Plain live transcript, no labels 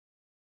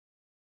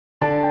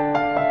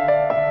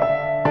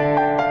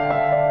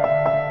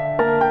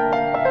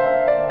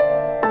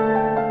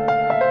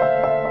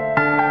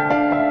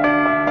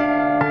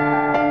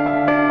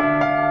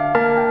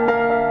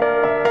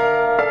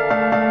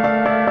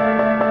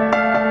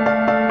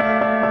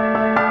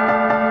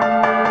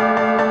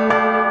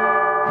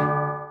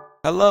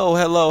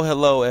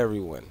Hello,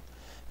 everyone.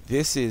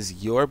 This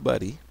is your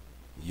buddy,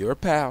 your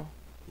pal,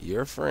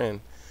 your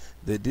friend,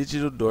 the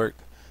digital dork,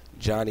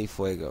 Johnny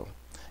Fuego,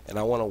 and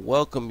I want to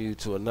welcome you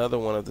to another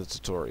one of the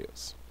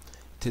tutorials.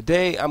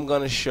 Today, I'm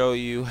going to show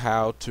you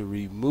how to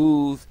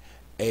remove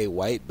a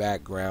white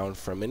background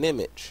from an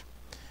image.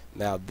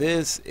 Now,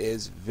 this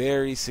is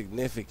very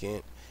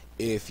significant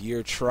if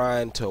you're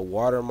trying to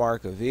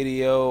watermark a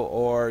video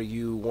or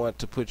you want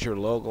to put your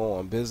logo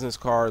on business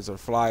cards or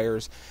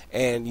flyers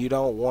and you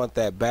don't want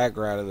that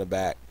background in the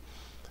back.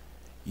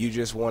 You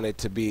just want it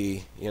to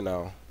be,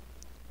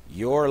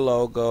 your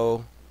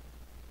logo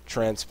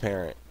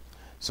transparent.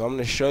 So I'm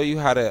going to show you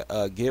how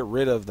to get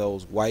rid of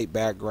those white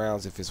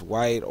backgrounds, if it's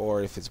white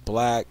or if it's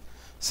black,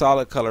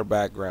 solid color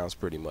backgrounds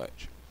pretty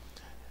much.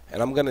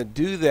 And I'm going to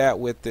do that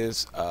with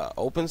this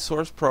open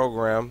source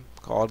program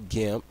called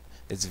GIMP.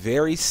 It's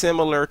very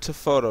similar to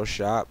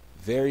Photoshop,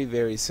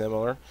 very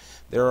similar.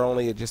 There are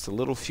only just a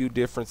little few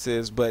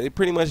differences, but it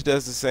pretty much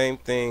does the same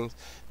things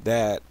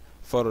that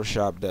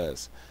Photoshop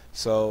does.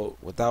 So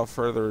without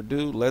further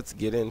ado, let's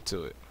get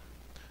into it.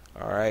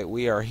 Alright,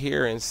 we are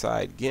here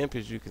inside GIMP,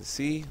 as you can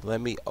see. Let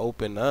me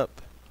open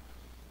up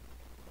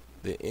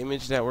the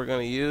image that we're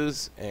going to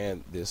use,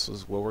 and this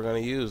is what we're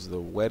going to use, the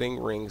wedding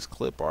rings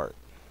clip art.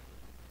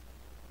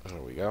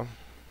 There we go.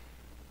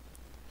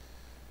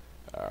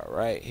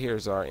 Alright,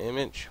 here's our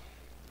image,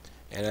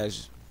 and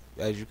as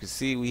you can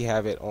see, we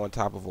have it on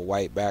top of a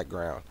white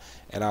background,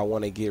 and I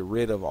want to get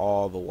rid of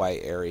all the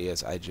white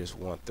areas. I just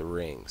want the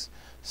rings.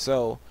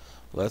 So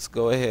let's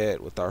go ahead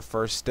with our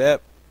first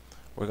step.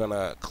 We're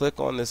gonna click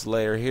on this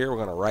layer here. We're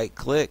gonna right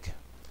click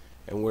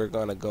and we're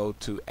gonna go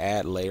to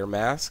add layer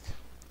mask.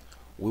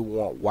 We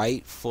want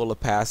white full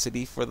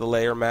opacity for the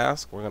layer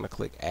mask. We're gonna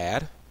click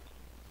add.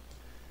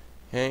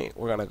 Okay,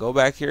 we're gonna go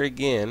back here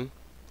again.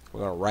 We're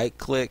gonna right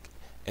click,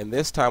 and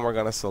this time we're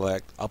going to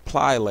select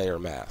apply layer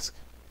mask.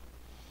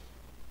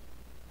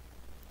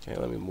 Okay,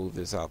 let me move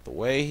this out the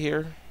way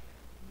here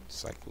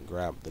so I can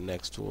grab the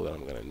next tool that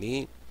I'm going to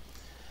need.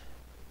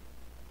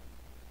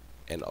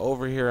 And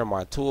over here in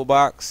my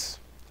toolbox,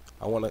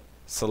 I want to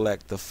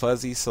select the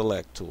fuzzy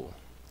select tool.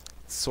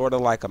 It's sort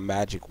of like a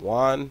magic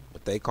wand,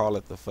 but they call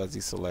it the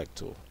fuzzy select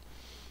tool.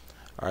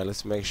 Alright,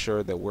 let's make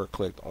sure that we're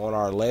clicked on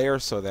our layer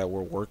so that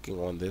we're working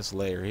on this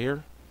layer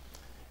here.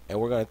 And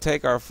we're going to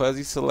take our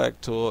fuzzy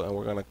select tool and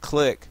we're going to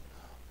click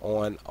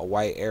on a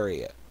white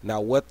area.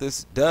 Now what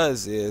this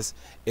does is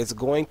it's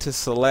going to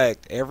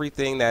select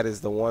everything that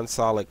is the one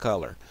solid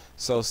color.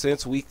 So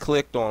since we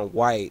clicked on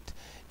white,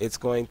 it's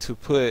going to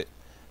put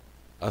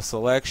a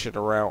selection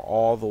around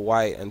all the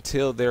white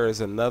until there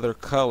is another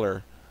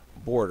color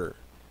border.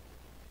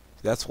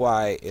 That's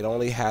why it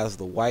only has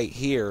the white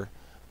here,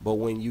 but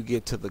when you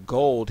get to the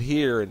gold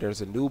here and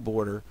there's a new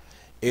border,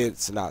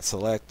 it's not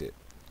selected.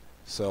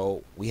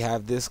 So we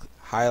have this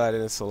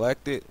highlighted and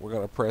selected. We're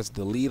going to press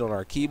delete on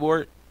our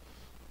keyboard.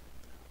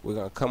 We're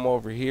going to come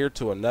over here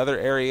to another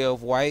area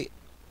of white,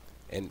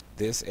 and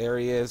this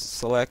area is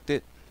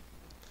selected.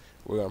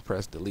 We're going to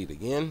press delete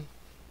again.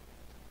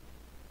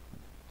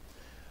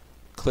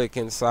 Click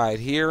inside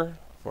here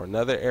for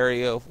another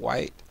area of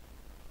white.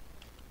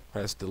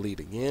 Press delete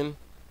again.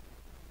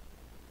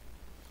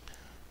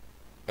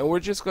 And we're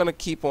just going to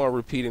keep on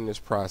repeating this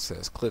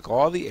process. Click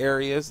all the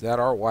areas that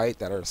are white,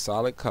 that are a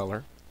solid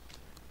color.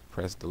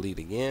 Press delete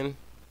again,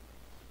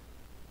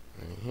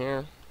 right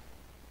here,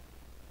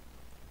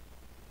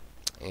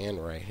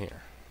 and right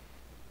here.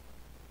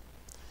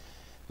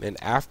 Then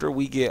after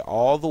we get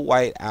all the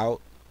white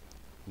out,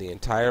 the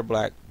entire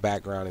black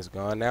background is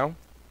gone now.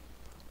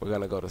 We're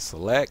going to go to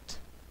select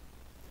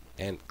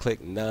and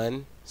click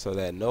none so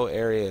that no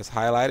area is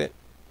highlighted.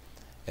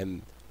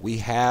 And we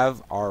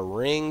have our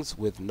rings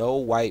with no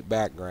white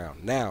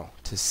background. Now,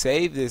 to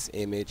save this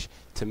image,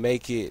 to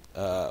make it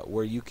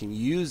where you can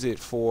use it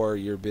for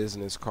your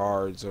business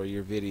cards or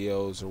your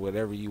videos or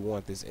whatever you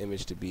want this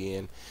image to be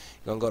in,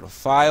 you're going to go to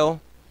File,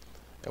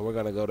 and we're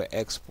going to go to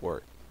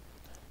Export.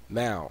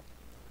 Now,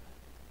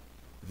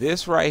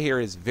 this right here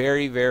is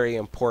very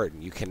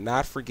important. You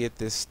cannot forget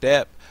this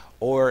step,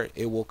 or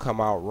it will come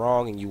out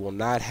wrong and you will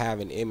not have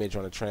an image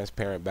on a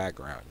transparent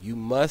background. You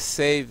must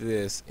save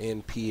this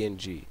in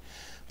PNG,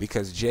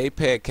 because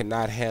JPEG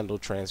cannot handle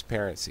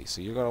transparency.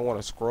 So you're going to want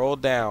to scroll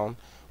down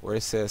where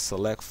it says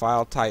select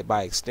file type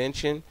by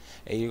extension,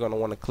 and you're going to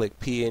want to click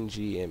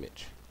PNG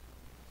image.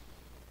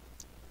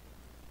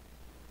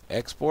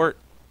 Export.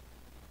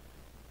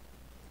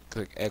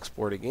 Click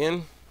export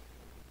again.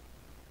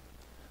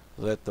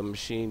 Let the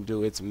machine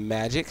do its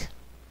magic.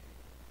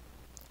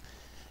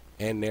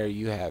 And there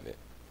you have it.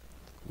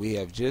 We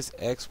have just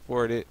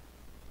exported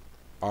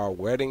our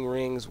wedding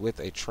rings with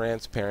a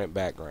transparent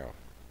background.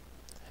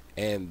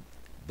 And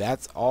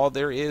that's all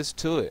there is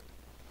to it.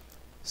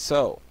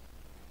 So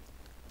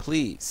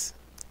please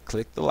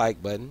click the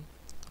like button,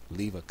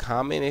 leave a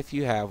comment if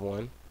you have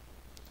one,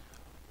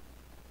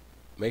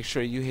 make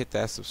sure you hit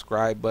that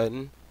subscribe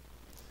button.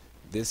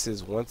 This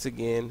is once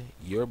again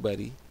your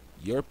buddy,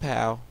 your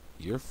pal,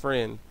 your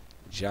friend,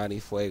 Johnny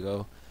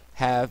Fuego.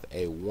 Have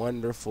a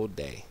wonderful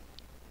day.